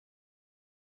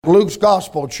Luke's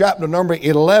Gospel, chapter number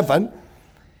 11,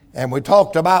 and we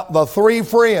talked about the three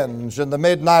friends in the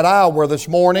midnight hour this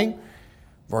morning,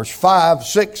 verse 5,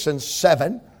 6, and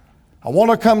 7. I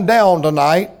want to come down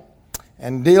tonight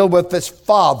and deal with this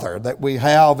Father that we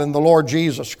have in the Lord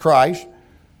Jesus Christ.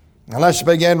 Now let's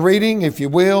begin reading, if you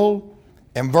will,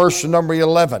 in verse number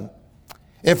 11.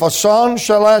 If a son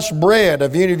shall ask bread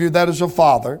of any of you that is a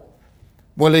father,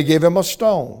 will he give him a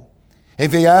stone?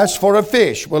 If he asks for a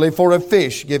fish, will he for a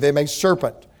fish give him a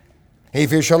serpent? If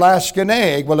he shall ask an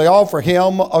egg, will he offer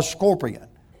him a scorpion?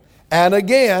 And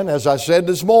again, as I said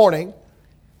this morning,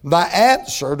 the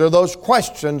answer to those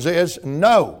questions is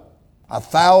no,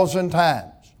 1,000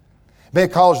 times.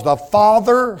 Because the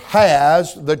Father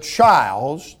has the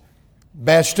child's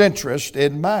best interest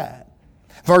in mind.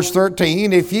 Verse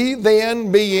 13, if ye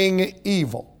then being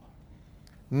evil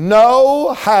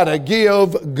know how to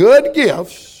give good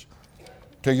gifts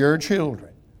to your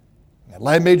children. And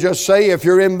let me just say, if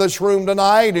you're in this room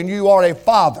tonight and you are a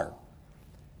father,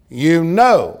 you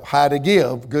know how to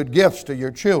give good gifts to your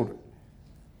children.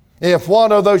 If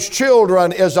one of those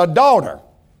children is a daughter,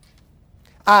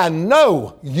 I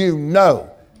know you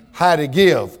know how to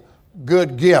give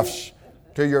good gifts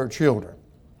to your children.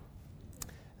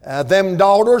 Them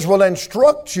daughters will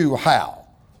instruct you how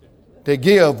to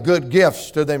give good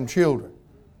gifts to them children.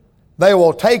 They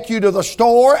will take you to the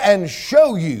store and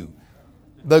show you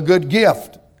the good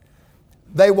gift.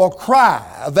 They will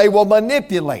cry. They will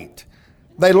manipulate.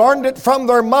 They learned it from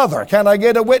their mother. Can I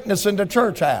get a witness in the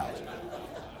church house?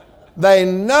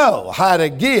 They know how to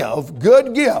give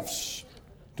good gifts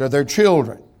to their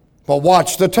children. But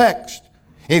watch the text.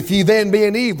 If ye then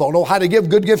being evil know how to give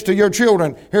good gifts to your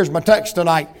children, here's my text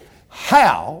tonight.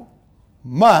 How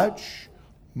much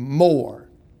more?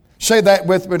 Say that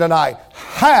with me tonight.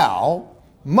 How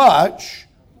much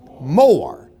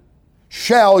more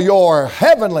shall your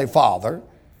heavenly Father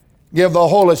give the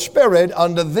Holy Spirit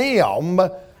unto them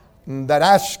that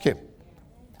ask Him?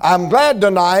 I'm glad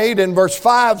tonight in verse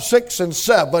 5, 6, and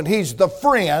 7, He's the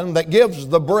friend that gives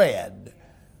the bread.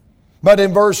 But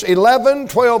in verse 11,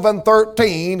 12, and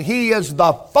 13, He is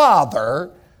the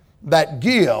Father that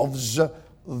gives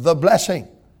the blessing.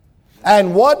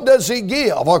 And what does He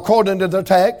give according to the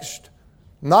text?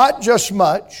 Not just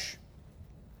much,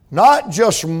 not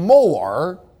just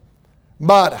more,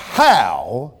 but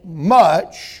how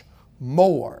much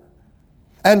more.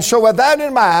 And so with that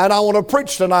in mind, I want to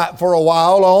preach tonight for a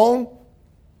while on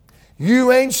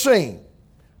you ain't seen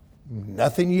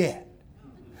nothing yet.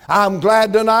 I'm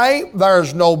glad tonight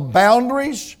there's no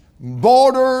boundaries,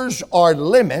 borders, or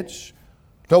limits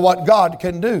to what God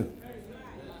can do.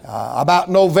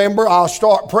 About November, I'll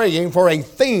start praying for a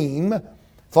theme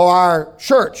for our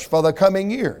church for the coming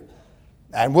year.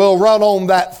 And we'll run on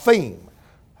that theme.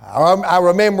 I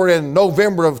remember in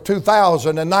November of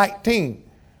 2019,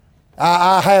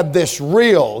 I had this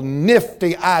real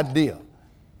nifty idea.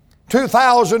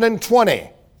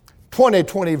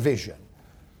 2020 vision.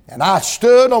 And I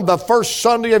stood on the first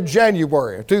Sunday of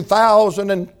January of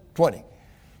 2020.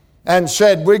 And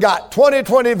said, we got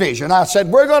 2020 vision. I said,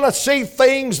 we're going to see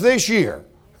things this year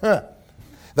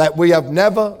that we have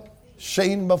never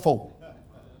seen before.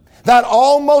 That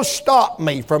almost stopped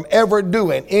me from ever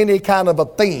doing any kind of a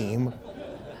theme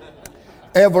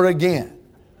ever again.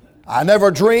 I never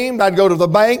dreamed I'd go to the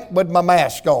bank with my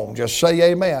mask on. Just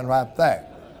say amen right there.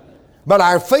 But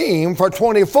our theme for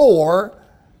 24,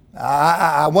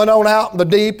 I went on out in the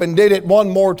deep and did it one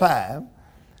more time.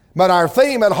 But our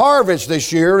theme at Harvest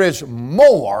this year is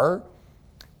more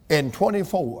in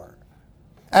 24.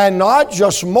 And not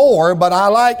just more, but I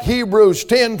like Hebrews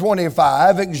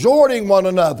 10:25, exhorting one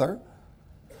another,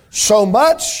 so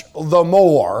much the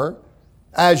more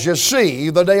as you see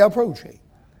the day approaching.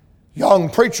 Young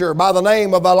preacher by the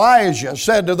name of Elijah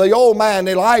said to the old man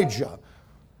Elijah,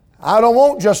 I don't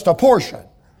want just a portion.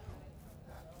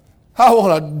 I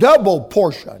want a double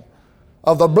portion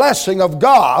of the blessing of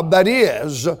God that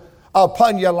is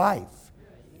upon your life.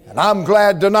 And I'm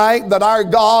glad tonight that our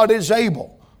God is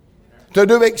able to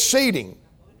do exceeding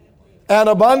and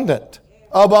abundant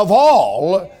above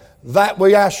all that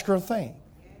we ask or think.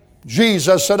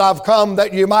 Jesus said, I've come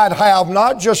that you might have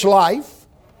not just life,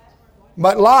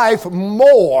 but life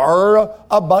more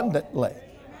abundantly.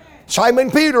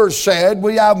 Simon Peter said,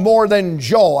 we have more than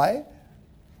joy,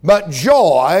 but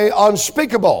joy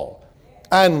unspeakable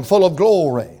and full of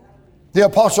glory. The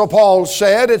Apostle Paul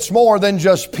said it's more than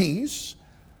just peace,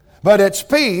 but it's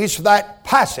peace that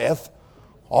passeth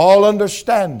all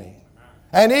understanding.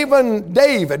 And even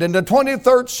David in the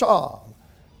 23rd Psalm,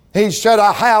 he said,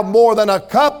 I have more than a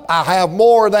cup, I have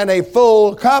more than a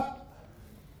full cup,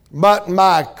 but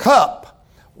my cup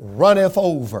runneth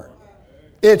over.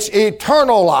 It's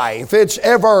eternal life. It's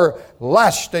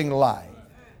everlasting life.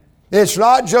 It's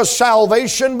not just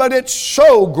salvation, but it's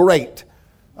so great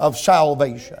of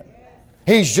salvation.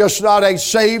 He's just not a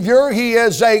Savior. He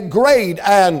is a great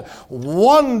and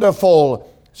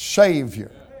wonderful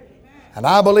Savior. And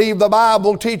I believe the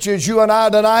Bible teaches you and I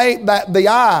tonight that the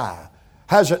eye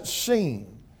hasn't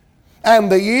seen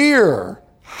and the ear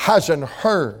hasn't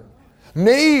heard,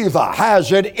 neither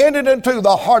has it entered into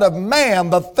the heart of man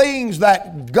the things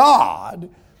that God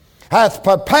hath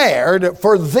prepared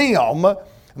for them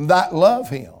that love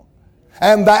Him.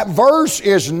 And that verse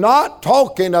is not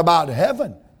talking about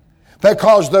heaven,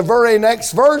 because the very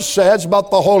next verse says, but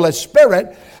the Holy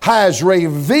Spirit has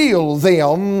revealed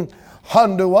them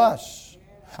unto us.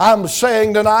 I'm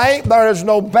saying tonight there is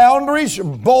no boundaries,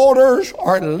 borders,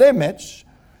 or limits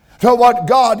to what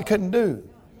God can do,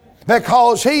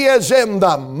 because He is in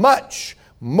the much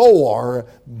more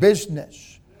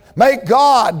business. May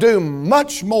God do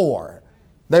much more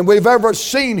than we've ever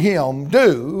seen Him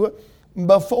do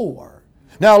before.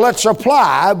 Now let's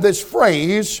apply this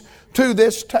phrase to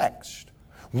this text.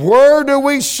 Where do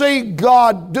we see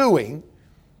God doing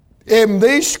in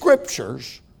these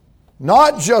Scriptures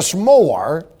not just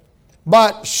more,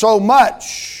 but so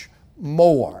much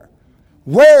more?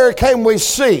 Where can we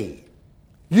see?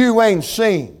 You ain't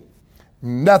seen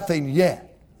nothing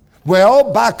yet.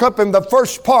 Well, back up in the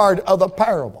first part of the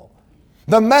parable.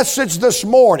 The message this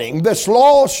morning, this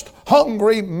lost,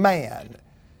 hungry man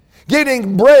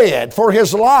getting bread for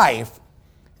his life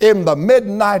in the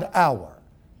midnight hour.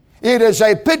 It is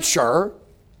a picture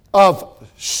of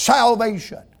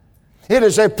salvation. It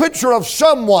is a picture of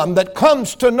someone that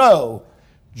comes to know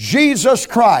Jesus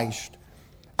Christ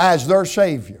as their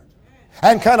Savior.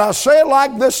 And can I say it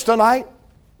like this tonight?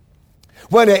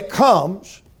 When it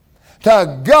comes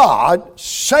to God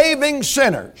saving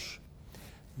sinners,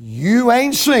 you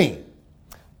ain't seen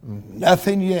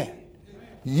nothing yet.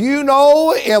 You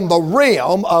know, in the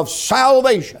realm of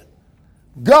salvation,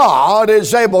 God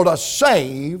is able to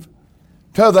save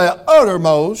to the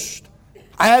uttermost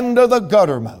and to the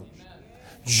guttermost.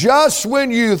 Just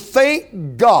when you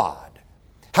think God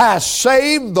has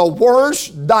saved the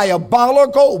worst,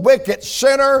 diabolical, wicked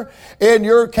sinner in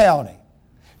your county,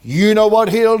 you know what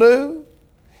He'll do?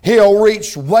 He'll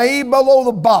reach way below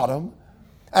the bottom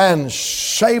and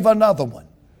save another one.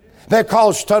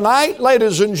 Because tonight,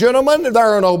 ladies and gentlemen, there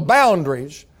are no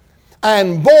boundaries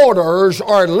and borders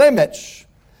or limits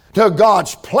to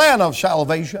God's plan of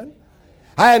salvation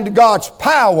and God's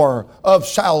power of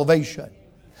salvation.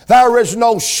 There is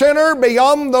no sinner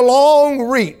beyond the long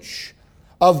reach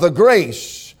of the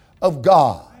grace of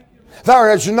God.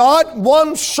 There is not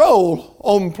one soul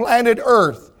on planet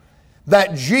Earth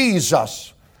that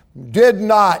Jesus did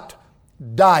not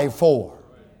die for.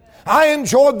 I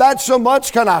enjoyed that so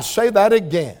much, can I say that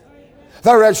again?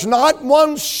 There is not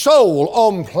one soul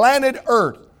on planet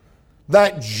Earth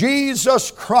that Jesus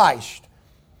Christ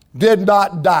did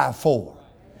not die for.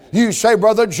 You say,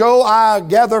 Brother Joe, I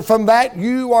gather from that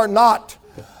you are not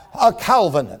a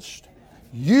Calvinist.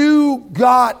 You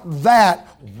got that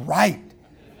right.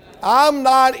 I'm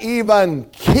not even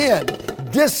kin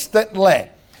distantly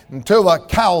to a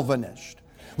Calvinist.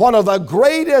 One of the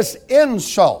greatest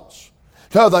insults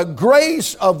to the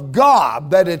grace of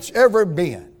God that it's ever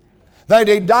been, that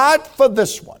He died for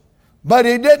this one, but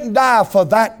He didn't die for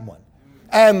that one.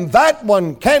 And that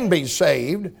one can be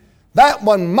saved, that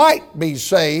one might be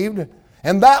saved,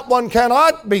 and that one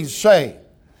cannot be saved.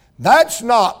 That's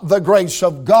not the grace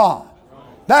of God.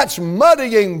 That's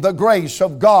muddying the grace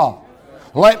of God.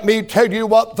 Let me tell you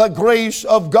what the grace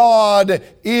of God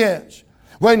is.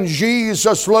 When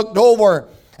Jesus looked over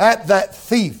at that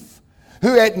thief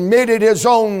who admitted his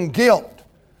own guilt,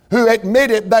 who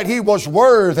admitted that he was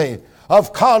worthy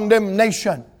of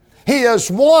condemnation, he is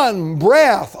one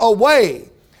breath away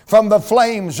from the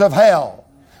flames of hell.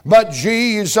 But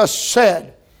Jesus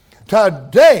said,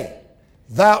 today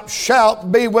thou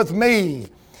shalt be with me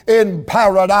in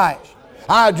paradise.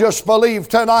 I just believe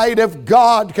tonight if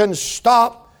God can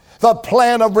stop the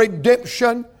plan of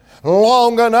redemption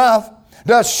long enough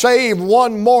to save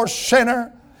one more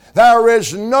sinner, there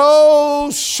is no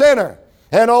sinner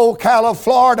in old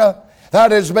California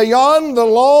that is beyond the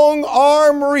long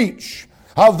arm reach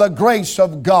of the grace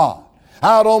of God.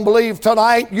 I don't believe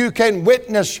tonight you can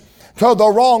witness to the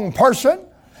wrong person.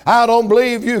 I don't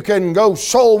believe you can go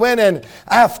soul winning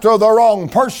after the wrong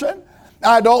person.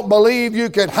 I don't believe you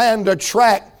can hand a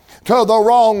tract to the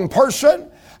wrong person.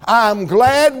 I'm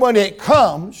glad when it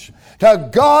comes to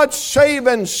God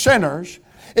saving sinners,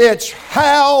 it's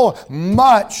how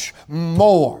much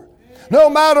more. no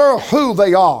matter who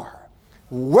they are,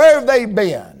 where they've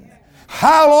been,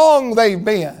 how long they've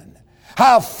been,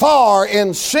 how far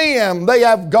in sin they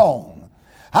have gone.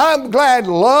 I'm glad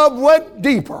love went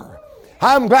deeper.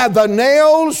 I'm glad the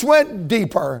nails went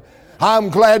deeper. I'm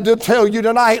glad to tell you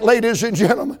tonight, ladies and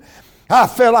gentlemen, I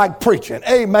feel like preaching.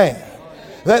 Amen.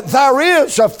 That there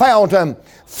is a fountain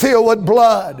filled with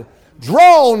blood,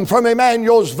 drawn from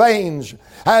Emmanuel's veins,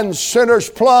 and sinners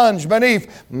plunge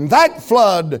beneath that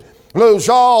flood, lose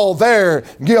all their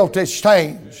guilty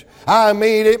stains. I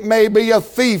mean, it may be a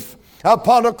thief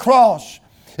upon a cross.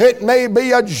 It may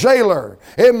be a jailer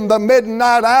in the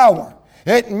midnight hour.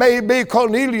 It may be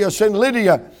Cornelius and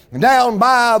Lydia down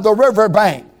by the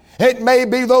riverbank. It may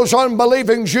be those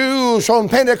unbelieving Jews on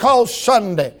Pentecost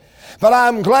Sunday. But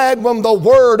I'm glad when the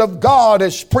Word of God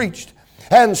is preached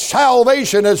and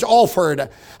salvation is offered.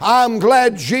 I'm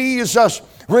glad Jesus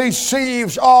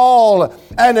receives all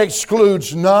and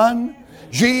excludes none.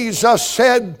 Jesus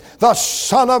said, the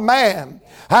Son of Man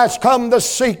has come to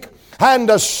seek and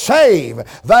to save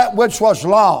that which was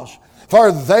lost.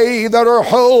 For they that are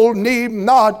whole need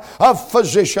not a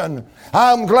physician.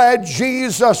 I'm glad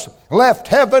Jesus left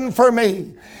heaven for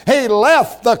me. He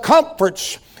left the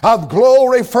comforts of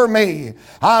glory for me.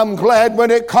 I'm glad when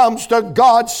it comes to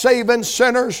God saving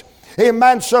sinners,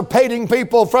 emancipating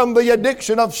people from the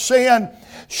addiction of sin,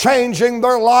 changing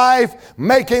their life,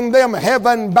 making them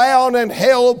heaven bound and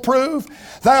hell proof.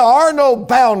 There are no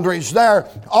boundaries. There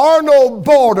are no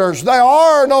borders. There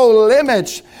are no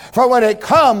limits. For when it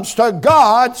comes to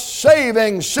God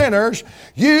saving sinners,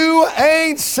 you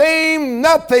ain't seen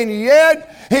nothing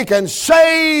yet. He can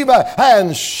save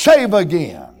and save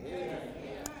again.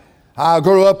 I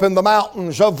grew up in the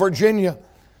mountains of Virginia,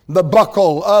 the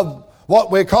buckle of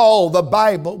what we call the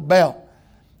Bible Belt.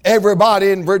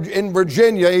 Everybody in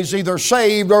Virginia is either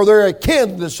saved or they're a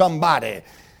kid to somebody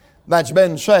that's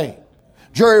been saved.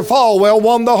 Jerry Falwell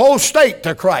won the whole state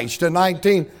to Christ in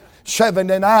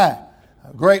 1979.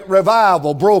 A great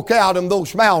revival broke out in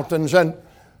those mountains, and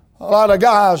a lot of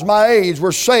guys my age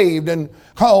were saved and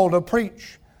called to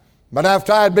preach. But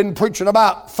after I had been preaching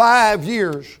about 5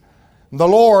 years, the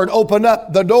Lord opened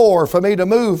up the door for me to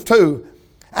move to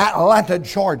Atlanta,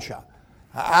 Georgia.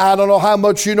 I don't know how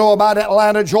much you know about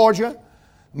Atlanta, Georgia,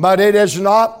 but it is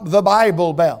not the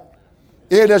Bible Belt.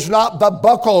 It is not the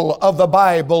buckle of the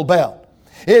Bible Belt.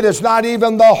 It is not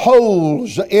even the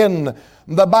holes in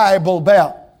the Bible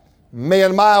Belt. Me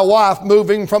and my wife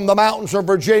moving from the mountains of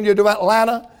Virginia to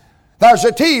Atlanta, there's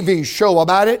a TV show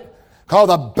about it called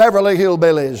the Beverly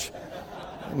Hillbillies.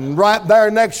 Right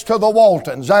there next to the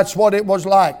Waltons. That's what it was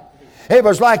like. It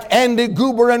was like Andy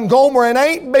Goober and Gomer and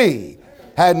Aunt Bee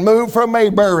had moved from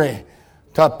Mayberry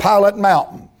to Pilot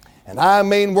Mountain. And I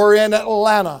mean, we're in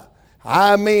Atlanta.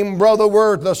 I mean, brother,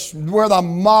 we're the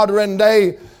modern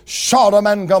day Sodom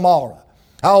and Gomorrah.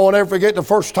 I won't ever forget the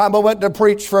first time I went to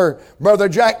preach for Brother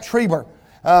Jack Treber,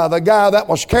 the guy that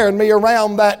was carrying me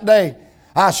around that day.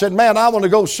 I said, man, I want to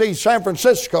go see San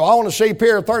Francisco. I want to see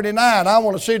Pier 39. I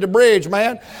want to see the bridge,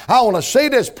 man. I want to see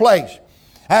this place.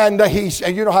 And he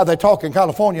said, you know how they talk in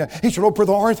California. He said, oh,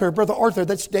 Brother Arthur,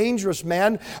 that's dangerous,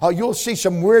 man. You'll see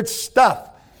some weird stuff.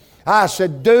 I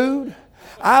said, dude,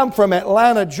 I'm from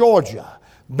Atlanta, Georgia.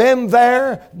 Been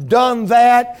there, done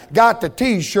that, got the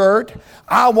T-shirt.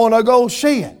 I want to go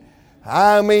see it.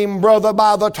 I mean, brother,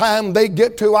 by the time they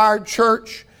get to our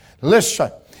church, listen,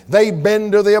 they've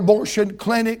been to the abortion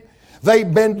clinic.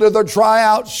 They've been to the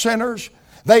tryout centers.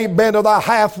 They've been to the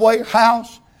halfway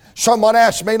house. Someone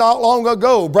asked me not long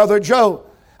ago, Brother Joe,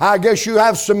 I guess you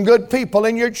have some good people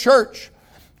in your church.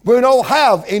 We don't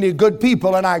have any good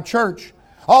people in our church.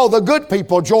 All the good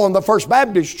people join the First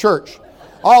Baptist Church.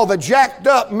 All the jacked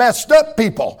up, messed up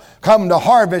people come to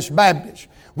Harvest Baptist.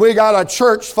 We got a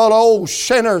church full of old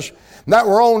sinners that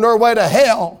were on their way to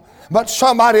hell, but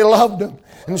somebody loved them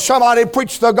and somebody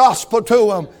preached the gospel to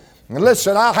them. And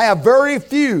listen, I have very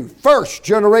few first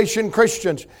generation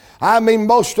Christians. I mean,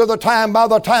 most of the time, by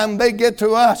the time they get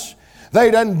to us,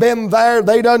 they done been there,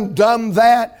 they done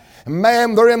that.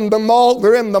 Man, they're in the muck,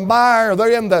 they're in the mire,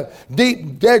 they're in the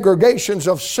deep degradations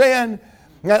of sin.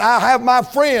 And I have my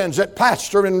friends that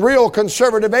pastor in real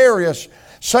conservative areas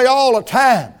say all the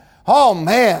time, oh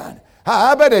man,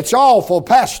 I bet it's awful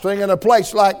pastoring in a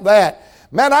place like that.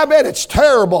 Man, I bet it's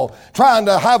terrible trying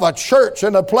to have a church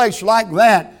in a place like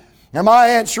that. And my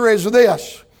answer is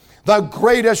this: the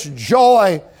greatest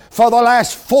joy for the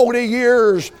last 40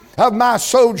 years of my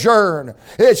sojourn.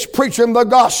 It's preaching the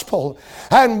gospel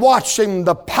and watching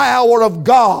the power of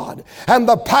God and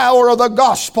the power of the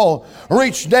gospel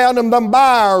reach down in the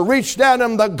mire, reach down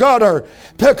in the gutter,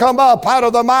 pick them up out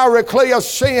of the miry clay of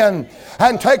sin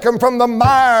and take them from the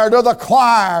mire to the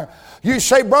choir. You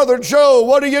say, Brother Joe,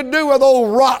 what do you do with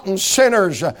old rotten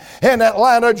sinners in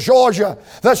Atlanta, Georgia?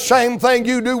 The same thing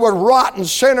you do with rotten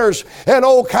sinners in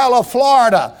old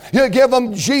California. You give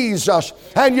them Jesus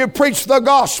and you preach the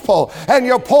gospel and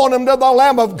you point them to the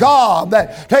Lamb of God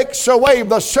that takes away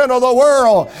the sin of the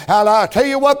world. And I tell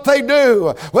you what they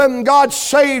do when God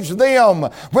saves them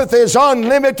with His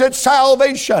unlimited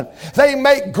salvation. They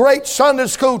make great Sunday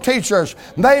school teachers.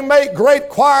 They make great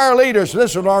choir leaders.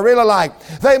 This is what I really like.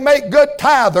 They make good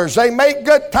tithers. They make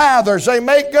good tithers. They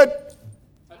make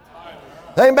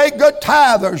good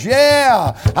tithers.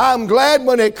 Yeah, I'm glad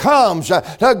when it comes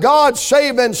to God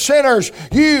saving sinners,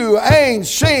 you ain't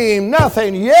seen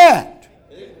nothing yet.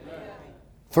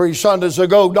 3 Sundays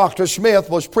ago, Dr. Smith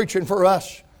was preaching for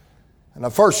us, and a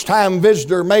first-time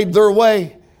visitor made their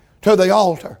way to the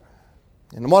altar.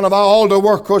 And one of our altar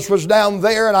workers was down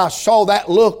there, and I saw that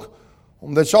look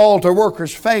on this altar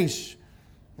worker's face.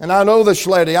 And I know this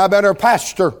lady. I've been her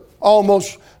pastor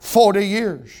almost 40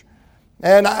 years.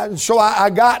 And so I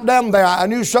got down there. I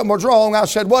knew something was wrong. I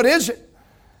said, what is it?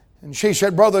 And she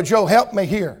said, Brother Joe, help me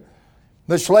here.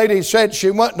 This lady said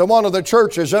she went to one of the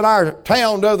churches in our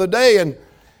town the other day, and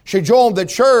she joined the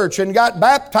church and got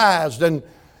baptized and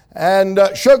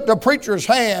shook the preacher's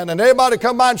hand, and everybody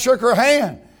come by and shook her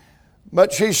hand.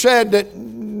 But she said that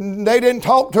they didn't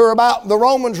talk to her about the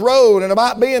Romans road and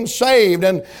about being saved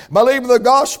and believing the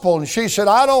gospel. And she said,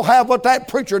 I don't have what that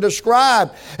preacher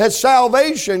described as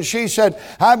salvation. She said,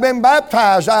 I've been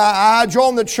baptized. I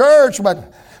joined the church,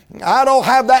 but I don't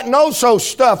have that no-so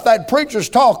stuff that preacher's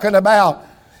talking about.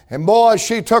 And boy,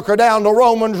 she took her down the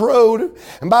Romans road.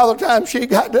 And by the time she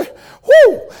got to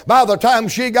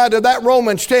that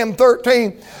Romans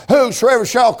 10:13, whosoever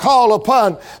shall call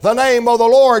upon the name of the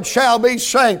Lord shall be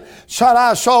saved. Son,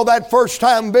 I saw that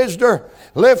first-time visitor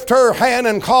lift her hand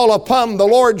and call upon the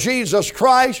Lord Jesus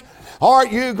Christ.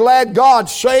 Aren't you glad God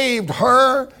saved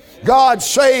her? God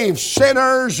saves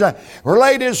sinners.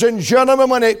 Ladies and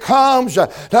gentlemen, when it comes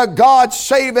to God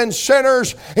saving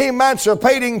sinners,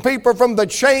 emancipating people from the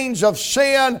chains of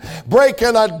sin,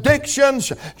 breaking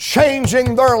addictions,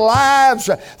 changing their lives,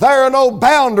 there are no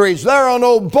boundaries, there are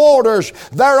no borders,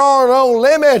 there are no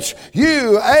limits.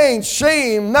 You ain't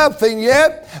seen nothing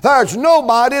yet. There's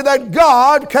nobody that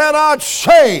God cannot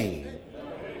save.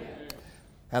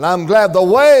 And I'm glad the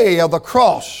way of the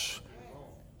cross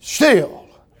still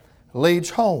leads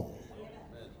home.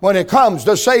 When it comes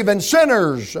to saving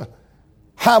sinners,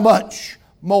 how much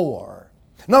more?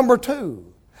 Number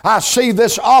 2, I see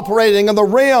this operating in the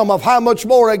realm of how much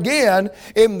more again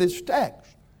in this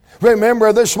text.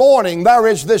 Remember this morning there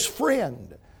is this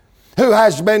friend who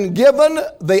has been given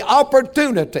the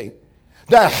opportunity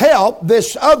to help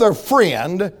this other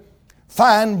friend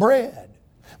find bread.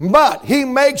 But he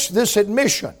makes this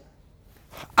admission,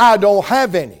 I don't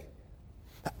have any.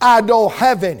 I don't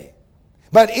have any.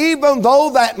 But even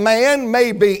though that man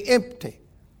may be empty,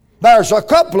 there's a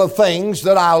couple of things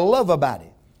that I love about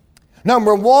him.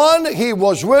 Number 1, he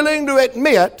was willing to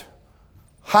admit,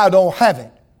 I don't have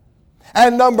it.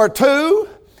 And number 2,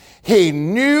 he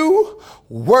knew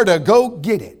where to go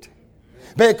get it.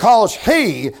 Because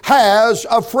he has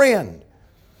a friend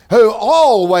who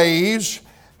always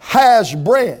has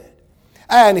bread.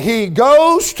 And he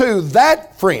goes to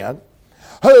that friend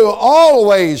who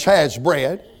always has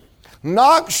bread,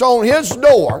 knocks on his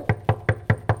door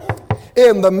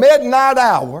in the midnight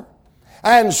hour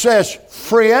and says,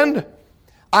 friend,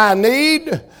 I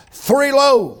need 3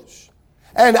 loaves.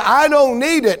 And I don't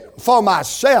need it for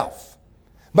myself,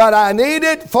 but I need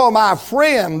it for my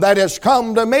friend that has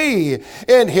come to me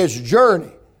in his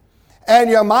journey. And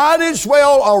you might as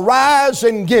well arise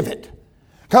and give it,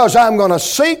 because I'm going to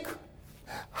seek,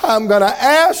 I'm going to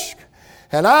ask,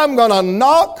 and I'm going to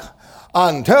knock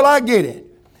until I get it.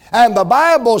 And the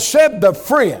Bible said the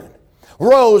friend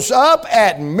rose up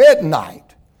at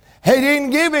midnight. He didn't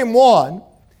give him 1.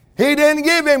 He didn't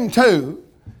give him 2.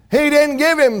 He didn't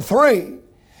give him 3.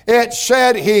 It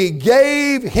said he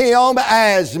gave him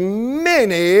as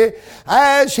many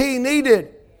as he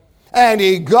needed. And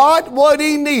he got what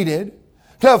he needed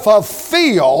to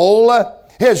fulfill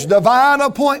his divine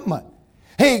appointment.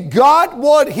 He got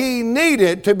what he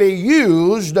needed to be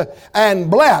used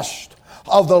and blessed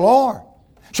of the Lord.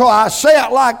 So I say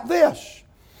it like this.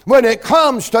 When it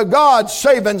comes to God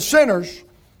saving sinners,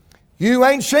 you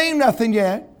ain't seen nothing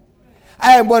yet.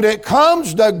 And when it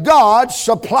comes to God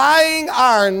supplying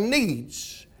our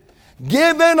needs,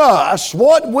 giving us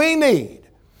what we need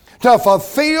to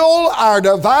fulfill our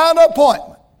divine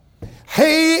appointment,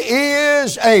 He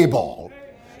is able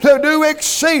to do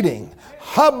exceeding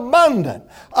abundant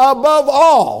above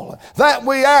all that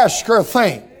we ask or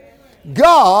think.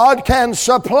 God can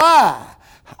supply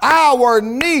our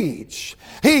needs.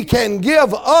 He can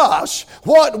give us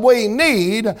what we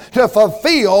need to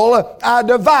fulfill our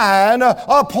divine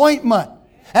appointment.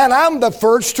 And I'm the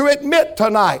first to admit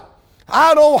tonight,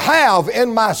 I don't have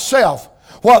in myself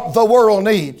what the world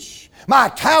needs. My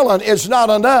talent is not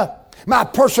enough. My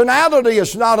personality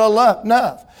is not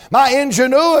enough. My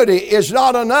ingenuity is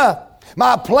not enough.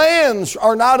 My plans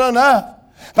are not enough.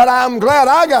 But I'm glad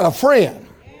I got a friend.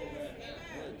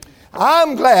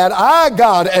 I'm glad I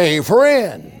got a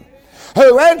friend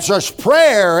who answers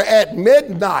prayer at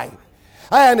midnight.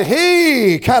 And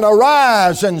He can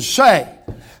arise and say,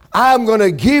 I'm going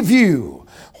to give you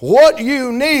what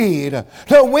you need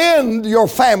to win your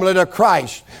family to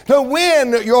Christ, to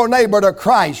win your neighbor to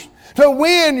Christ, to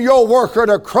win your worker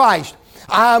to Christ.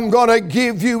 I'm going to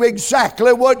give you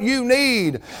exactly what you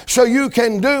need so you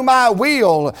can do my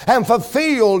will and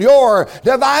fulfill your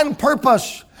divine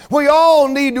purpose. We all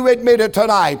need to admit it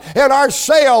tonight. In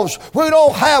ourselves, we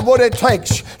don't have what it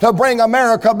takes to bring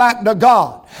America back to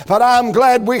God. But I'm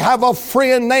glad we have a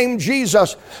friend named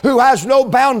Jesus who has no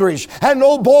boundaries and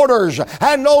no borders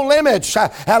and no limits.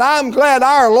 And I'm glad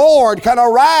our Lord can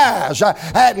arise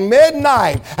at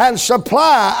midnight and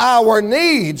supply our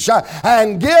needs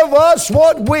and give us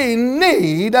what we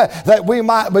need that we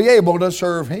might be able to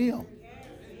serve Him.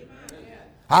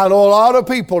 I know a lot of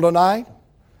people tonight,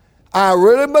 I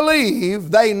really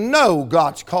believe they know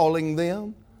God's calling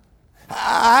them.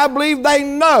 I believe they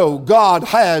know God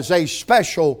has a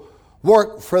special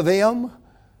work for them,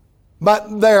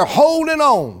 but they're holding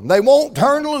on. They won't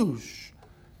turn loose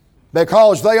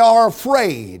because they are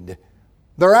afraid.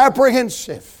 They're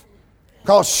apprehensive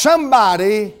because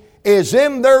somebody is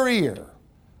in their ear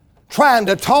trying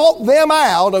to talk them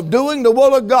out of doing the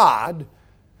will of God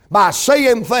by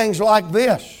saying things like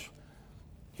this.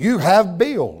 You have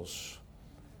bills.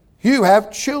 You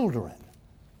have children.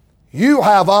 You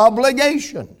have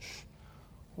obligations.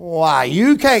 Why,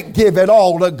 you can't give it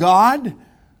all to God.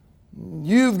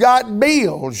 You've got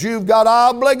bills. You've got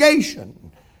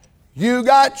obligation. You've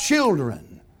got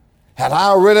children. And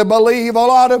I really believe a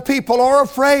lot of people are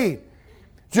afraid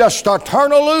just to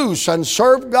turn loose and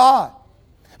serve God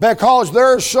because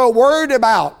they're so worried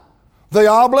about the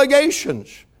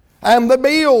obligations and the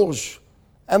bills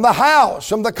and the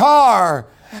house and the car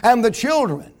and the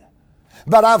children.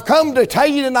 But I've come to tell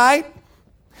you tonight,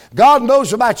 God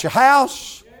knows about your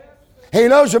house. He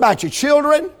knows about your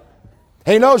children.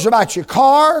 He knows about your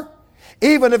car.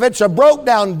 Even if it's a broke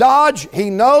down Dodge, He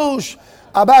knows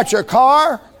about your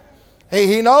car.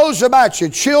 He knows about your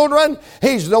children.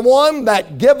 He's the one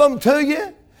that give them to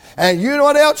you. And you know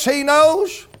what else He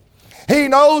knows? He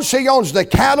knows He owns the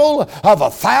cattle of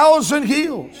 1,000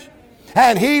 hills.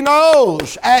 And He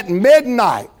knows at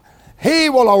midnight He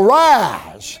will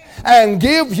arise and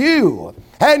give you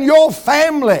and your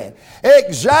family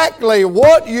exactly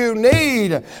what you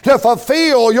need to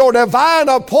fulfill your divine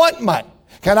appointment.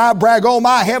 Can I brag on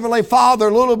my Heavenly Father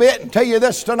a little bit and tell you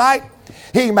this tonight?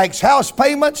 He makes house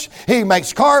payments. He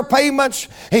makes car payments.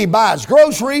 He buys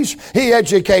groceries. He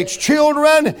educates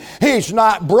children. He's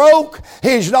not broke.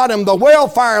 He's not in the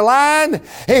welfare line.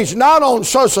 He's not on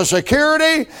Social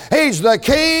Security. He's the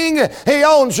King. He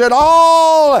owns it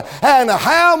all. And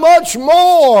how much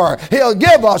more He'll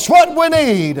give us what we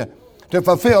need to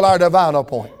fulfill our divine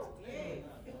appointment.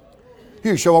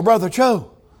 You say, well, Brother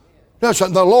Joe,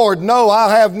 doesn't the Lord know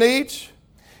I have needs?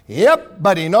 Yep,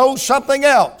 but He knows something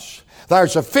else.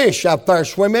 There's a fish out there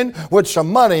swimming with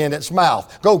some money in its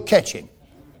mouth. Go catch him.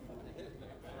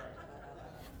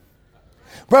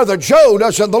 Brother Joe,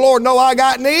 doesn't the Lord know I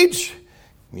got needs?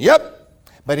 Yep.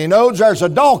 But He knows there's a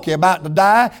donkey about to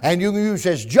die and you can use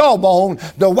his jawbone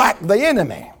to whack the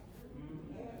enemy.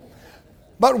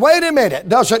 But wait a minute.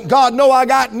 Doesn't God know I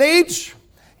got needs?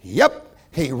 Yep,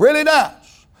 He really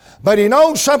does. But He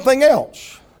knows something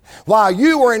else. While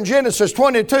you were in Genesis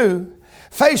 22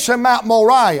 facing Mount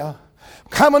Moriah,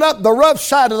 coming up the rough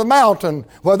side of the mountain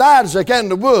with Isaac and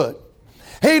the wood,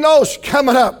 He knows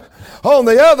coming up on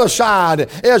the other side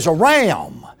is a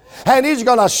ram. And He's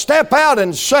going to step out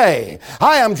and say,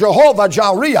 I am Jehovah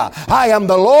Jireh. I am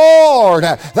the Lord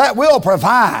that will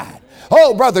provide.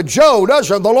 Oh, Brother Joe,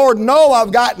 doesn't the Lord know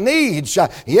I've got needs?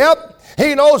 Yep.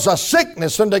 He knows a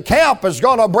sickness in the camp is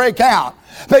going to break out.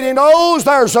 But He knows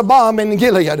there's a balm in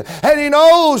Gilead. And He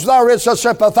knows there is a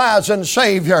sympathizing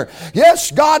Savior.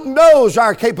 Yes, God knows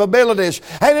our capabilities.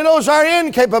 And He knows our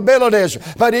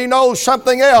incapabilities. But He knows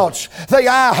something else. The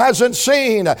eye hasn't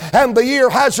seen and the ear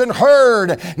hasn't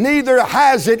heard. Neither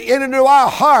has it entered into our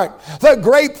heart the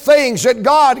great things that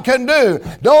God can do.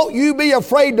 Don't you be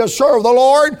afraid to serve the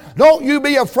Lord. Don't you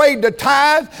be afraid to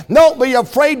tithe. Don't be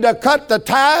afraid to cut the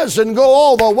tithes and go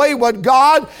all the way with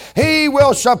God. He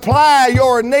will supply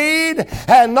your need,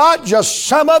 and not just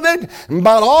some of it,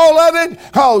 but all of it,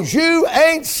 because you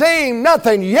ain't seen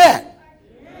nothing yet.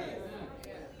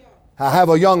 I have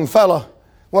a young fella,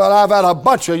 well, I've had a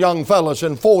bunch of young fellas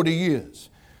in 40 years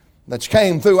that's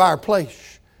came through our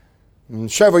place. And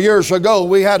several years ago,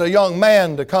 we had a young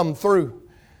man to come through,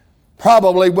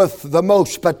 probably with the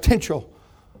most potential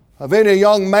of any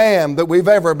young man that we've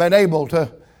ever been able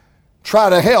to try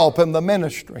to help in the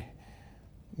ministry.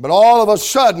 But all of a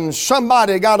sudden,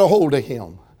 somebody got a hold of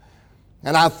him.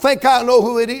 And I think I know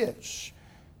who it is.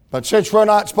 But since we're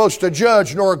not supposed to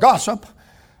judge nor gossip,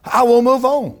 I will move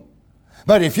on.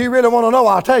 But if you really want to know,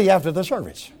 I'll tell you after the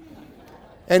service.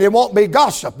 And it won't be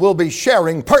gossip. We'll be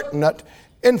sharing pertinent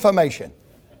information.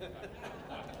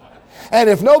 And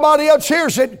if nobody else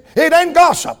hears it, it ain't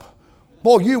gossip.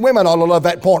 Boy, you women ought to love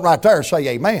that point right there. Say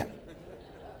amen.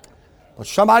 But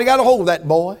somebody got a hold of that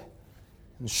boy.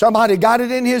 And somebody got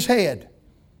it in his head.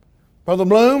 Brother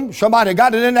Bloom, somebody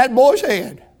got it in that boy's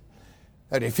head.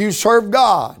 That if you serve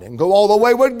God and go all the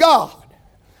way with God,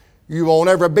 you won't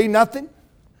ever be nothing.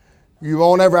 You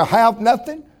won't ever have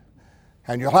nothing.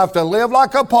 And you'll have to live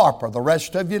like a pauper the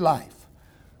rest of your life.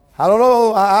 I don't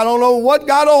know what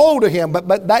got a hold of him,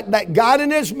 but that got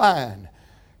in his mind.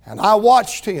 And I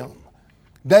watched him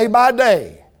day by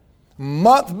day,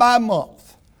 month by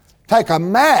month, take a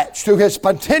match to his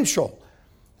potential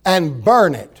and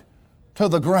burn it to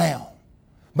the ground.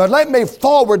 But let me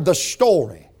forward the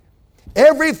story.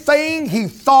 Everything he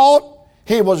thought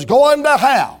he was going to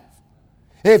have,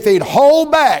 if he'd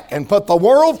hold back and put the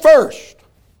world first,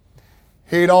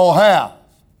 he don't have.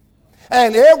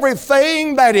 And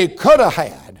everything that he could have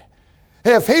had,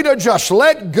 if he'd have just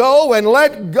let go and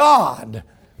let God,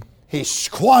 he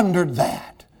squandered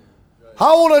that.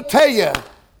 I want to tell you,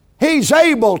 He's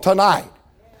able tonight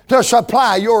to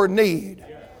supply your need.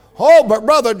 Oh, but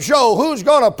Brother Joe, who's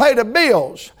going to pay the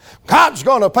bills? God's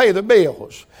going to pay the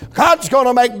bills. God's going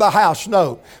to make the house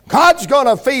note. God's going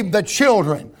to feed the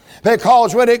children.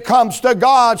 Because when it comes to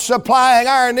God supplying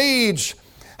our needs,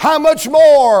 how much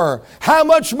more? How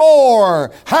much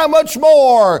more? How much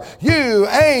more? You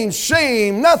ain't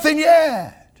seen nothing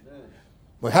yet.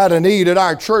 We had a need at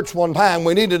our church one time.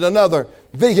 We needed another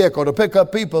vehicle to pick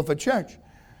up people for church.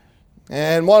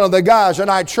 And one of the guys in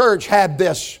our church had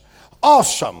this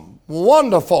awesome,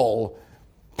 wonderful,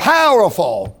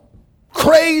 powerful,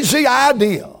 crazy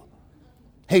idea.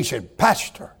 He said,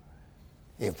 Pastor,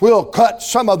 if we'll cut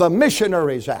some of the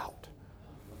missionaries out,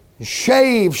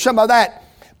 shave some of that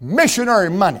missionary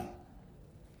money,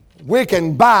 we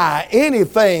can buy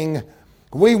anything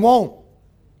we want.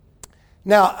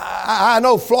 Now, I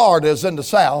know Florida's in the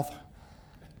South,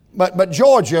 but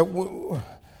Georgia,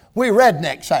 we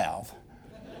redneck South.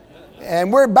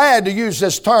 And we're bad to use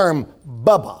this term,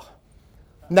 Bubba.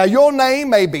 Now, your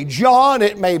name may be John,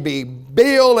 it may be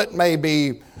Bill, it may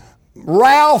be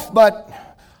Ralph, but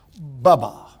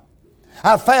Bubba.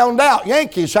 I found out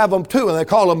Yankees have them too, and they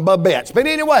call them Bubettes. But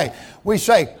anyway, we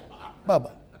say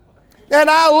Bubba. And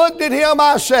I looked at him,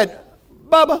 I said,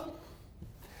 Bubba,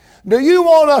 do you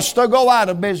want us to go out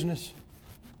of business?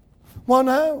 Well,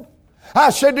 no. I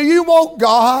said, do you want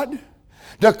God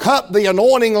to cut the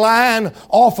anointing line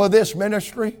off of this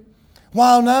ministry?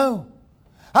 Well, no.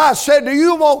 I said, do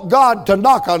you want God to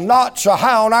knock a knot so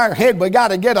high on our head we got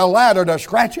to get a ladder to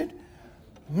scratch it?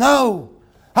 No.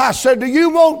 I said, do you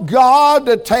want God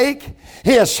to take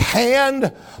His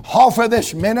hand off of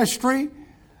this ministry?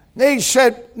 He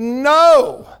said,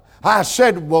 no. I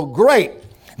said, well, great.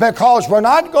 Because we're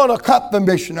not going to cut the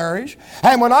missionaries,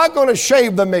 and we're not going to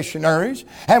shave the missionaries,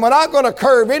 and we're not going to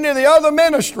curve any of the other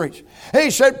ministries. He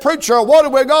said, preacher, what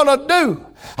are we going to do?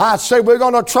 I said, we're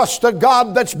going to trust the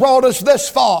God that's brought us this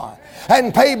far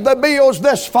and paid the bills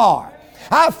this far.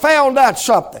 I found out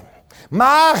something.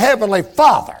 My Heavenly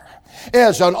Father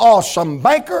is an awesome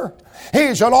banker.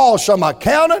 He's an awesome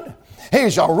accountant.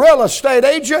 He's a real estate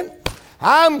agent.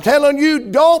 I'm telling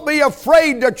you, don't be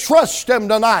afraid to trust Him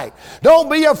tonight. Don't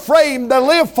be afraid to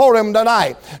live for Him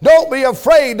tonight. Don't be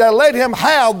afraid to let Him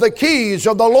have the keys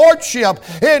of the Lordship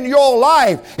in your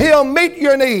life. He'll meet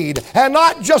your need, and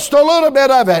not just a little bit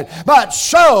of it, but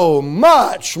so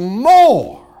much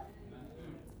more.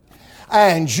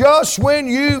 And just when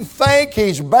you think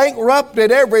He's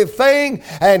bankrupted everything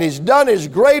and He's done His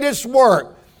greatest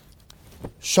work,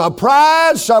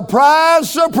 surprise,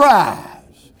 surprise,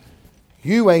 surprise,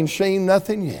 you ain't seen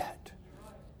nothing yet.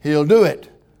 He'll do it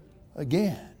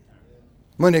again.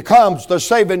 When it comes to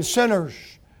saving sinners,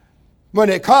 when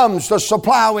it comes to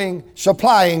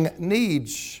supplying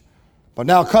needs. But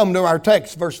now come to our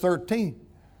text, verse 13.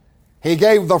 He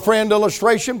gave the friend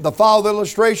illustration, the father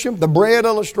illustration, the bread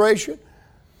illustration,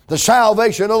 the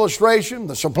salvation illustration,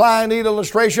 the supply need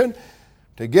illustration,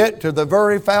 to get to the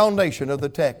very foundation of the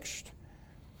text.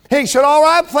 He said, all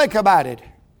right, think about it.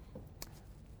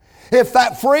 If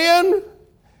that friend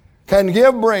can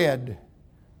give bread,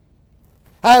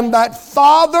 and that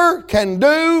father can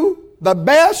do the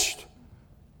best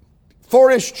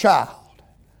for his child,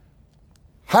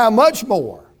 how much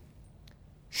more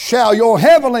shall your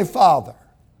heavenly Father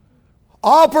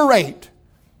operate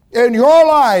in your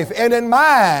life and in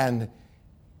mine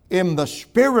in the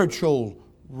spiritual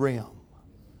realm?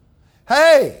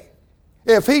 Hey,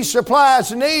 if He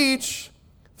supplies needs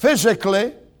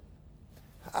physically,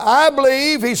 I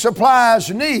believe He supplies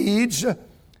needs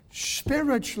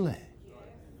spiritually.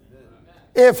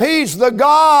 If He's the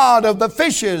God of the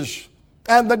fishes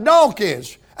and the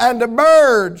donkeys and the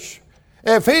birds,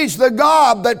 if He's the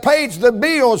God that pays the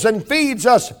bills and feeds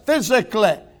us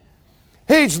physically,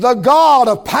 He's the God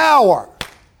of power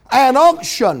and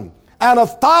unction and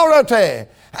authority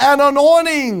and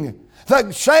anointing.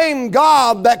 The same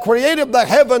God that created the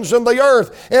heavens and the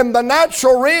earth in the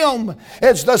natural realm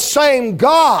is the same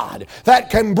God that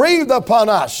can breathe upon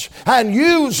us and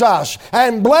use us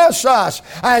and bless us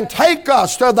and take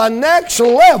us to the next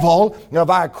level of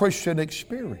our Christian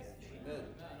experience.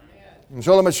 And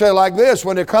so let me say it like this: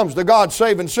 when it comes to God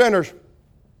saving sinners,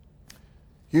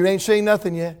 you ain't seen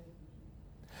nothing yet.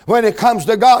 When it comes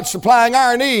to God supplying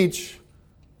our needs,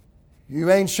 you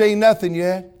ain't seen nothing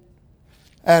yet.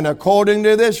 And according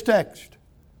to this text,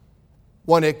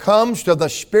 when it comes to the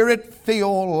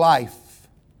Spirit-filled life,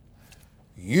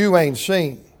 you ain't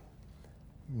seen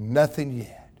nothing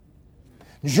yet.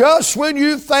 Just when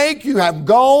you think you have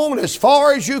gone as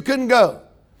far as you can go,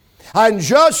 and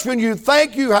just when you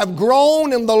think you have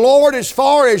grown in the Lord as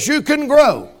far as you can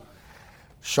grow,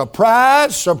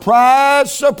 surprise,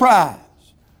 surprise, surprise,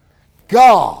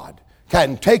 God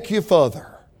can take you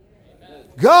further.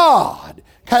 God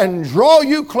can draw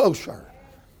you closer.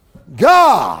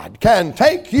 God can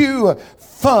take you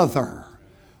further.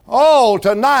 Oh,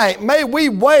 tonight may we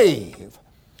wave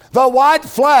the white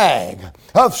flag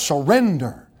of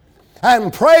surrender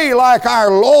and pray like our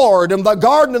Lord in the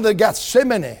Garden of the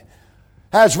Gethsemane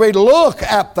as we look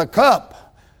at the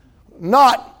cup.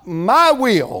 Not my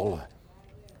will,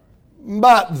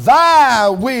 but Thy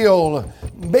will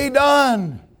be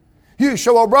done. You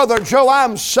say, well, Brother Joe,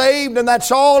 I'm saved and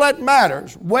that's all that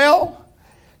matters. Well,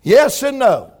 yes and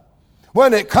no.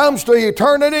 When it comes to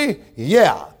eternity,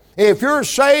 yeah. If you're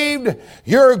saved,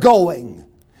 you're going.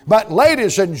 But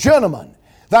ladies and gentlemen,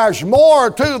 there's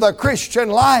more to the Christian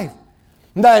life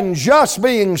than just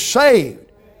being saved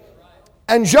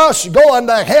and just going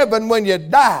to heaven when you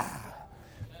die.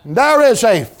 There is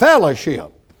a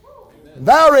fellowship.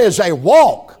 There is a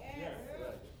walk.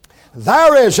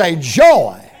 There is a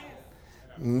joy.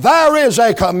 There is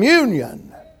a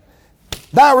communion.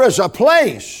 There is a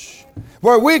place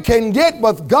where we can get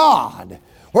with God,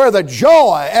 where the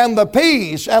joy and the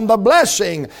peace and the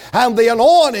blessing and the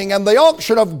anointing and the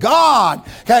unction of God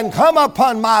can come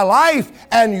upon my life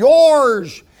and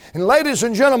yours. And ladies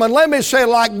and gentlemen, let me say it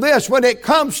like this: when it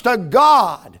comes to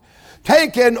God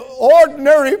taking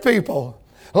ordinary people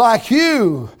like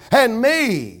you and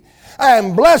me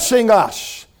and blessing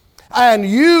us and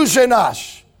using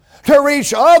us to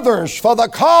reach others for the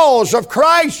cause of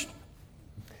Christ,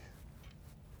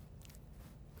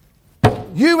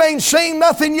 you ain't seen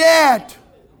nothing yet.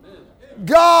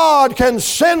 God can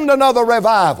send another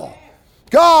revival.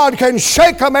 God can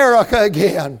shake America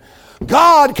again.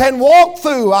 God can walk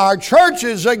through our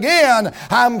churches again.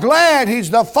 I'm glad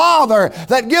He's the Father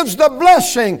that gives the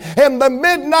blessing in the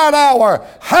midnight hour.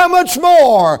 How much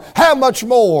more? How much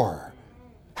more?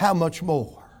 How much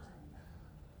more?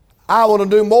 I want to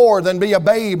do more than be a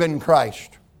babe in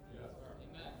Christ.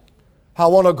 I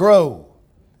want to grow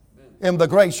in the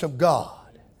grace of God.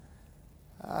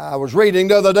 I was reading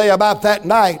the other day about that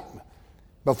night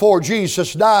before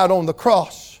Jesus died on the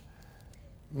cross.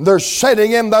 They're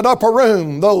sitting in that upper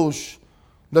room, those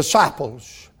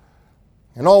disciples.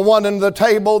 And on one end of the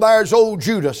table there's old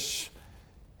Judas,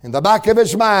 in the back of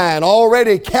his mind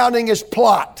already counting his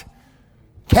plot,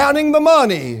 counting the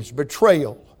money, his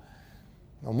betrayal.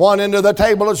 On one end of the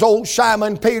table is old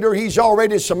Simon Peter. He's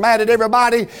already surrounded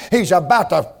everybody. He's about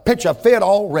to pitch a fit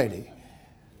already.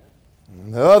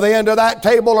 On the other end of that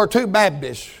table are two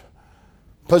Baptists,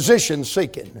 position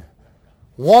seeking,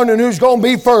 wondering who's going to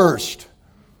be first.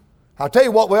 I'll tell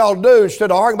you what we ought to do. Instead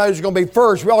of arguing about who's going to be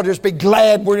first, we ought to just be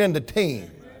glad we're in the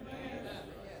team.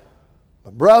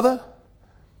 But brother,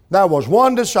 there was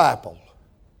one disciple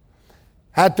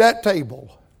at that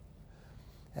table,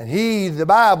 and he, the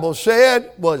Bible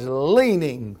said, was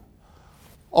leaning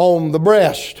on the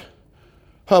breast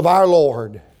of our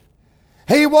Lord.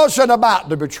 He wasn't about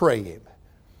to betray Him.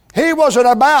 He wasn't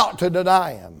about to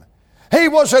deny Him. He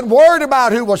wasn't worried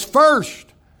about who was first.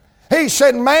 He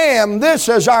said, ma'am, this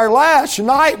is our last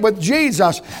night with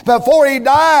Jesus before He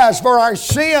dies for our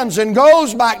sins and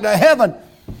goes back to heaven.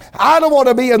 I don't want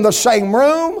to be in the same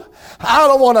room. I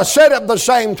don't want to sit at the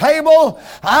same table.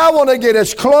 I want to get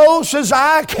as close as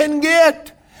I can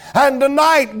get. And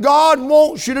tonight, God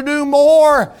wants you to do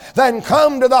more than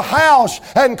come to the house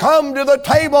and come to the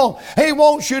table. He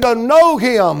wants you to know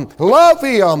Him, love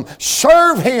Him,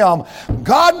 serve Him.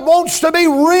 God wants to be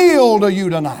real to you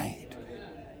tonight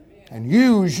and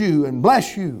use you and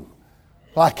bless you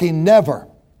like He never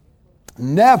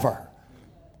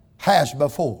has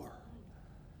before.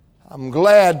 I'm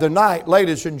glad tonight,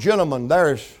 ladies and gentlemen,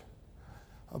 there's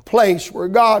a place where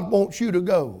God wants you to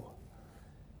go,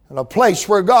 and a place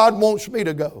where God wants me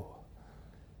to go,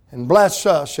 and bless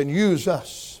us and use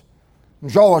us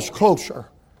and draw us closer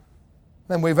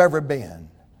than we've ever been.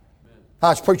 I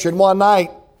was preaching one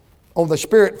night on the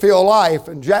Spirit-filled life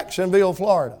in Jacksonville,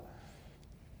 Florida.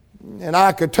 And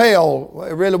I could tell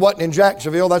it really wasn't in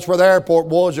Jacksonville. That's where the airport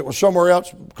was. It was somewhere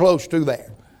else close to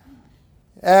there.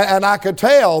 And I could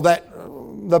tell that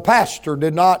the pastor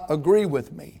did not agree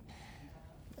with me.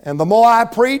 And the more I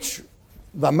preached,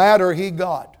 the madder he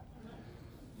got.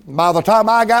 By the time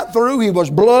I got through, he was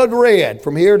blood red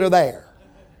from here to there.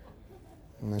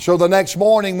 And so the next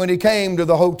morning when he came to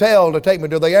the hotel to take me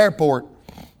to the airport,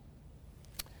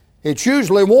 it's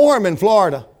usually warm in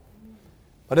Florida,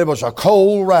 but it was a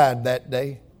cold ride that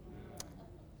day.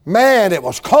 Man, it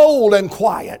was cold and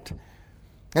quiet.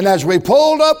 And as we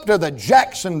pulled up to the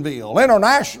Jacksonville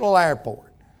International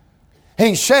Airport,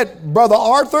 he said, Brother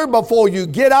Arthur, before you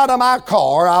get out of my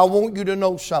car, I want you to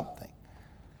know something.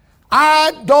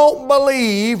 I don't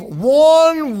believe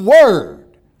one word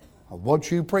of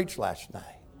what you preached last night.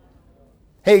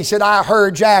 He said, I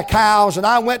heard Jack Howes, and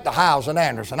I went to Howes and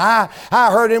Anderson. I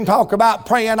heard him talk about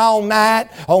praying all night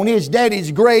on his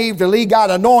daddy's grave till he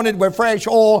got anointed with fresh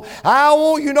oil. I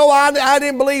want you to know I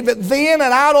didn't believe it then,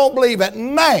 and I don't believe it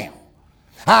now.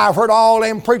 I've heard all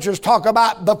them preachers talk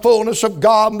about the fullness of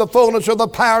God and the fullness of the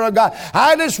power of God.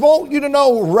 I just want you to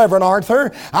know, Reverend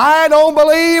Arthur, I don't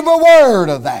believe a word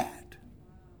of that.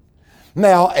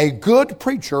 Now, a good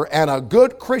preacher and a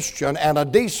good Christian and a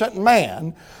decent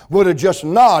man would have just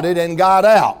nodded and got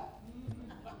out.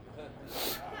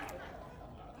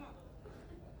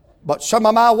 But some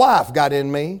of my wife got in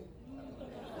me.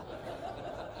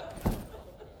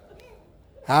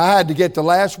 I had to get the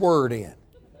last word in.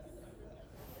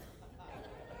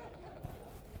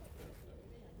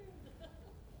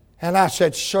 And I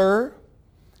said, sir,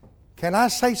 can I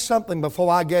say something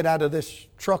before I get out of this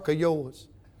truck of yours?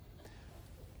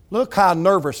 Look how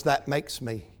nervous that makes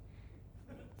me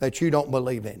that you don't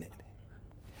believe in it.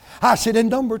 I said, and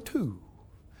number two,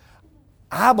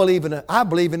 I believe in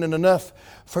it enough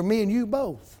for me and you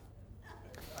both.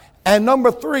 And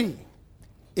number three,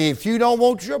 if you don't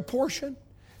want your portion,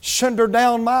 send her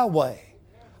down my way.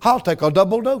 I'll take a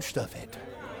double dose of it.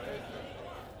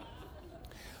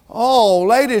 Oh,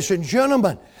 ladies and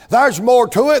gentlemen, there's more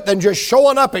to it than just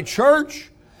showing up at church.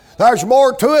 There's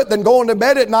more to it than going to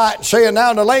bed at night and saying,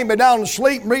 now to lay me down to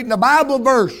sleep and reading a Bible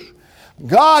verse.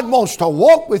 God wants to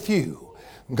walk with you.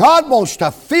 God wants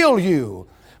to fill you.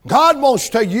 God wants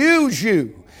to use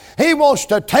you. He wants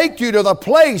to take you to the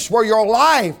place where your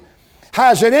life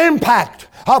has an impact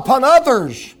upon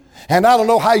others. And I don't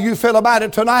know how you feel about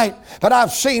it tonight, but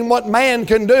I've seen what man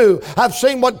can do. I've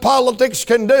seen what politics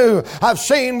can do. I've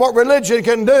seen what religion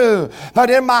can do. But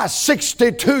in my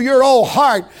 62-year-old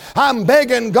heart, I'm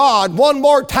begging God one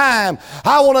more time.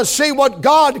 I want to see what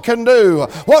God can do,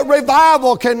 what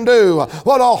revival can do,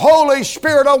 what a Holy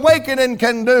Spirit awakening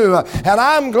can do. And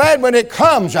I'm glad when it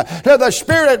comes to the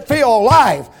Spirit-filled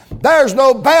life, there's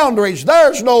no boundaries,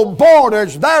 there's no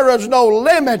borders, there is no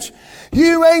limits.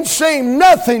 You ain't seen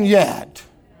nothing yet.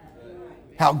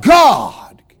 How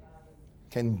God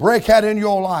can break out in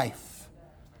your life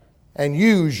and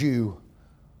use you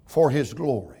for His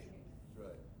glory.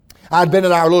 I'd been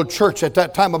in our little church at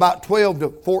that time about 12 to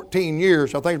 14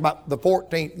 years. I think about the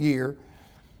 14th year.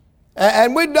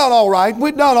 And we'd done all right.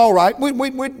 We'd done all right.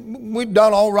 We'd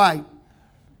done all right.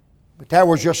 But there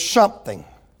was just something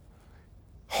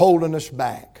holding us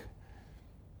back.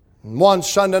 And one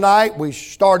Sunday night, we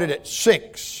started at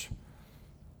 6.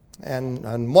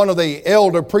 And one of the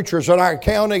elder preachers in our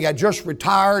county had just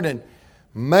retired. And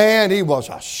man, he was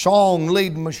a song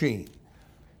leading machine.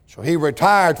 So he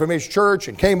retired from his church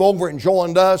and came over and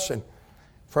joined us. And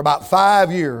for about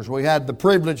 5 years, we had the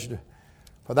privilege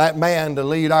for that man to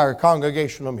lead our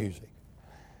congregational music.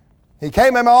 He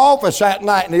came in my office that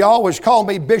night and he always called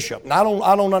me Bishop. And I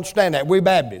don't understand that. We're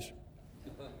Baptists.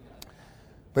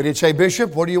 But he'd say,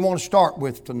 Bishop, what do you want to start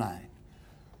with tonight?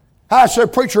 I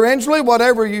said, Preacher Inslee,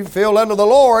 whatever you feel under the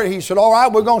Lord. He said, all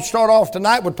right, we're going to start off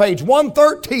tonight with page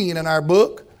 113 in our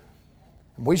book.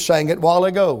 And we sang it a while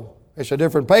ago. It's a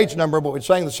different page number, but we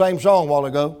sang the same song a while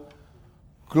ago.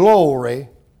 Glory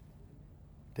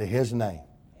to His name.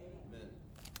 Amen.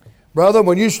 Brother,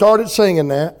 when you started singing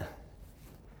that,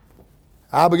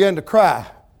 I began to cry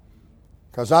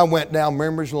because I went down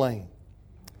memory's lane.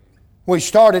 We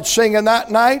started singing that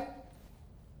night,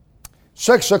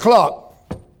 6 o'clock,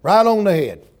 right on the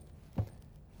head.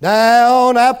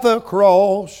 Down at the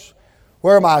cross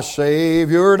where my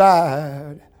Savior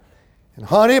died. And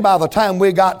honey, by the time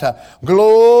we got to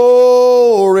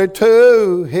glory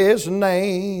to His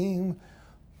name,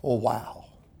 oh wow,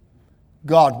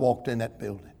 God walked in that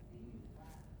building.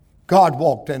 God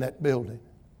walked in that building.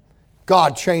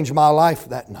 God changed my life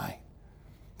that night.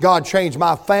 God changed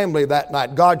my family that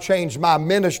night. God changed my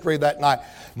ministry that night.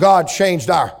 God changed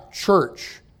our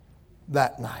church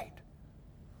that night.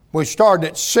 We started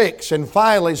at 6 and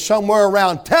finally somewhere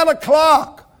around 10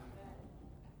 o'clock.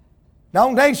 Now,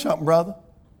 I'll tell you something, brother.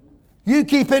 You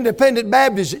keep independent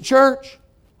Baptists at church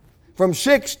from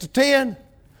 6 to 10,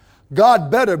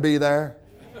 God better be there.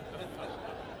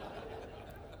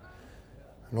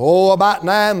 And about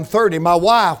 9:30, my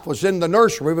wife was in the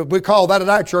nursery. We call that at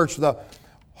our church the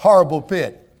horrible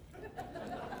pit.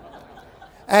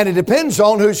 And it depends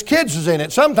on whose kids is in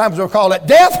it. Sometimes we'll call it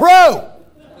death row.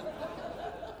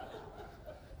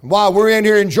 While we're in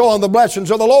here enjoying the blessings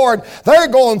of the Lord, they're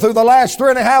going through the last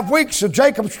 3.5 weeks of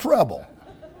Jacob's trouble.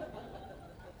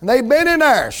 And they've been in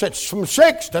there since from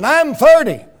 6 to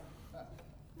 9:30.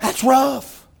 That's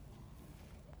rough.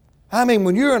 I mean,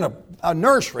 when you're in a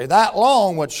nursery that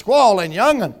long with squalling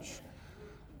young'uns,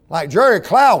 like Jerry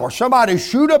Clower, somebody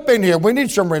shoot up in here. We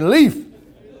need some relief.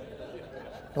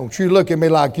 Don't you look at me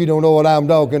like you don't know what I'm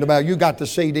talking about. You got the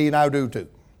CD and I do too.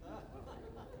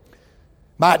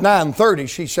 By 9:30,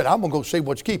 she said, I'm going to go see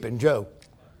what's keeping Joe.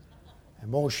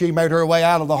 And boy, she made her way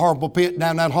out of the horrible pit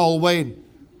down that hallway and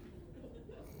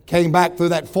came back through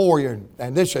that foyer.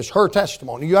 And this is her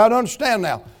testimony. You ought to understand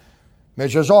now,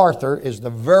 Mrs. Arthur is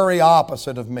the very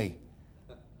opposite of me.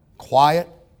 Quiet,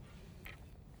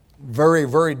 very,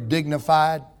 very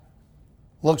dignified.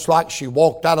 Looks like she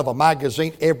walked out of a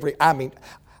magazine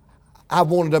I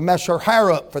wanted to mess her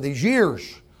hair up for these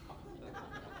years.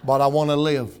 But I want to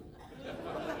live.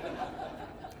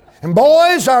 And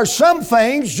boys, are some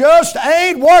things just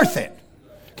ain't worth it.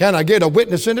 Can I get a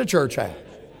witness in the church house?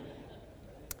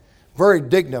 Very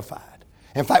dignified.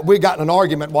 In fact, we got in an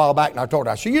argument a while back and I told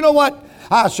her, I said, you know what?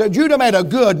 I said, you'd have made a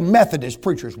good Methodist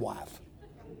preacher's wife.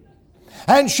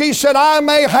 And she said, I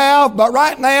may have, but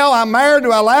right now I'm married to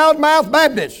a loudmouth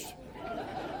Baptist.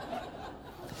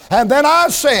 And then I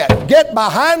said, get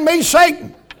behind me,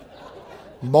 Satan.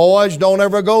 Boys, don't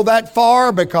ever go that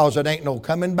far because it ain't no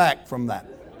coming back from that.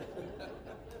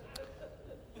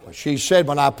 She said,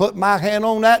 when I put my hand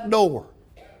on that door,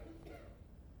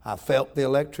 I felt the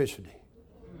electricity.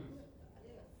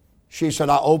 She said,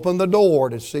 I opened the door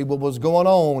to see what was going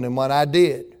on, and when I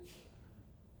did,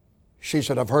 she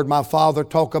said, I've heard my father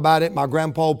talk about it, my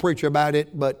grandpa preach about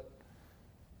it, but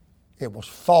it was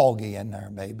foggy in there,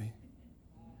 baby.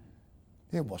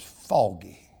 It was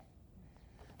foggy.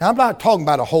 Now, I'm not talking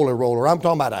about a holy roller. I'm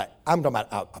talking about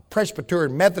a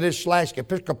Presbyterian, Methodist /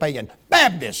 Episcopalian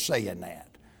Baptist saying that.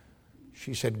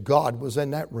 She said, God was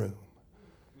in that room.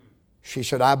 She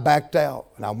said, I backed out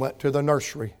and I went to the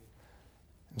nursery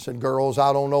and said, girls,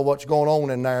 I don't know what's going on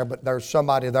in there, but there's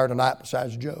somebody there tonight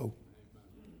besides Joe.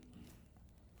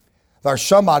 There's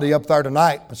somebody up there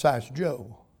tonight besides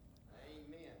Joe.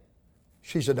 Amen.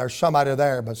 She said, there's somebody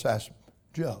there besides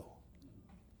Joe.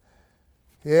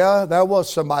 Yeah, there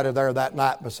was somebody there that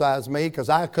night besides me because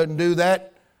I couldn't do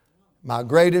that my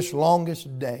greatest,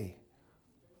 longest day.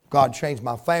 God changed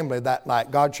my family that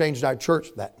night. God changed our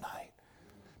church that night.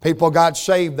 People got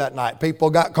saved that night. People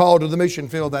got called to the mission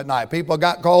field that night. People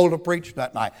got called to preach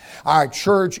that night. Our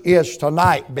church is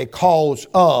tonight because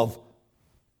of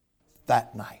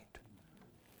that night.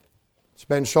 It's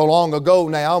been so long ago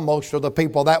now, most of the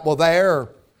people that were there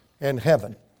are in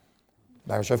heaven.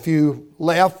 There's a few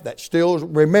left that still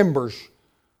remembers.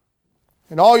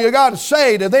 And all you got to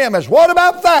say to them is, what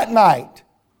about that night?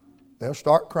 They'll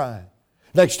start crying.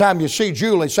 Next time you see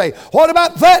Julie, say, what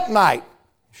about that night?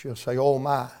 She'll say, oh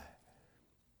my,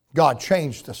 God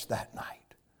changed us that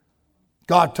night.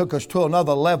 God took us to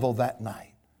another level that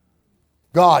night.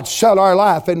 God set our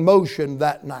life in motion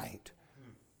that night.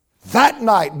 That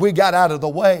night we got out of the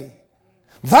way.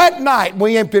 That night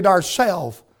we emptied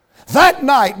ourselves. That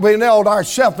night we nailed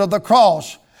ourselves to the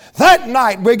cross. That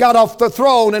night we got off the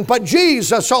throne and put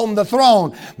Jesus on the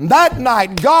throne. That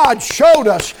night God showed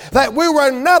us that we were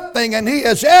nothing and He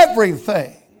is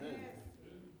everything.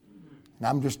 And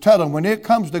I'm just telling, when it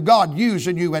comes to God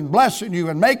using you and blessing you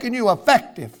and making you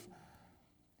effective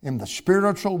in the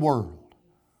spiritual world,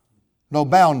 no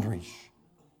boundaries,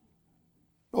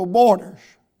 no borders,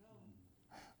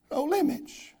 no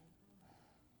limits.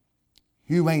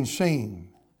 You ain't seen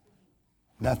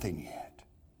nothing yet.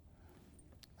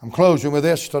 I'm closing with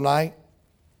this tonight.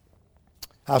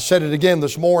 I said it again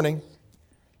this morning.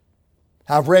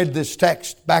 I've read this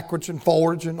text backwards and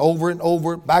forwards and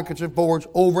over, backwards and forwards,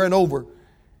 over and over.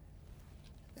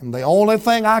 And the only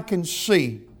thing I can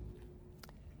see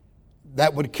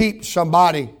that would keep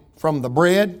somebody from the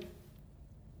bread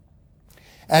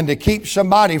and to keep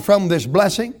somebody from this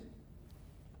blessing,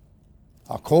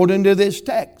 according to this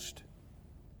text,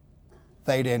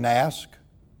 they didn't ask,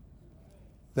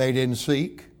 they didn't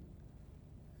seek,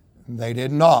 they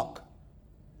didn't knock.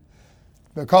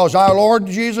 Because our Lord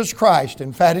Jesus Christ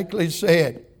emphatically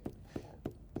said,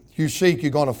 you seek,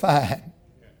 you're going to find.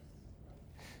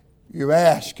 You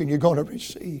ask and you're going to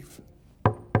receive.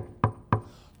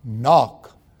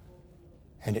 Knock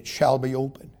and it shall be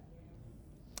open.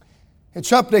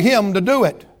 It's up to Him to do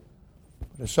it.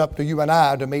 But it's up to you and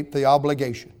I to meet the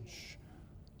obligations.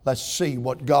 Let's see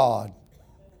what God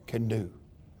can do.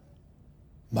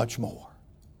 Much more.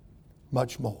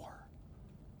 Much more.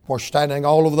 We're standing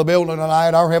all over the building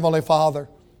tonight, our Heavenly Father.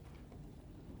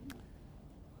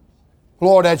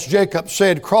 Lord, as Jacob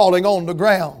said, crawling on the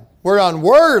ground, we're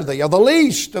unworthy of the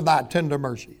least of Thy tender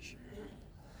mercies.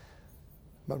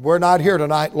 But we're not here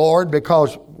tonight, Lord,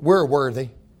 because we're worthy.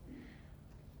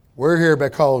 We're here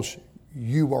because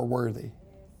You are worthy.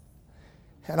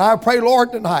 And I pray,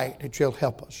 Lord, tonight that You'll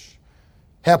help us.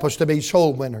 Help us to be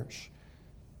soul winners.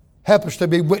 Help us to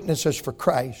be witnesses for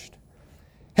Christ.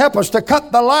 Help us to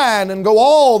cut the line and go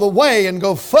all the way and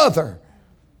go further.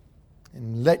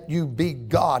 And let You be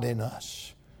God in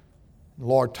us.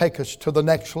 Lord, take us to the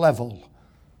next level.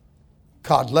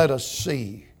 God, let us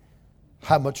see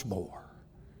how much more.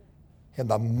 In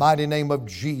the mighty name of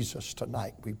Jesus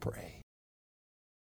tonight we pray.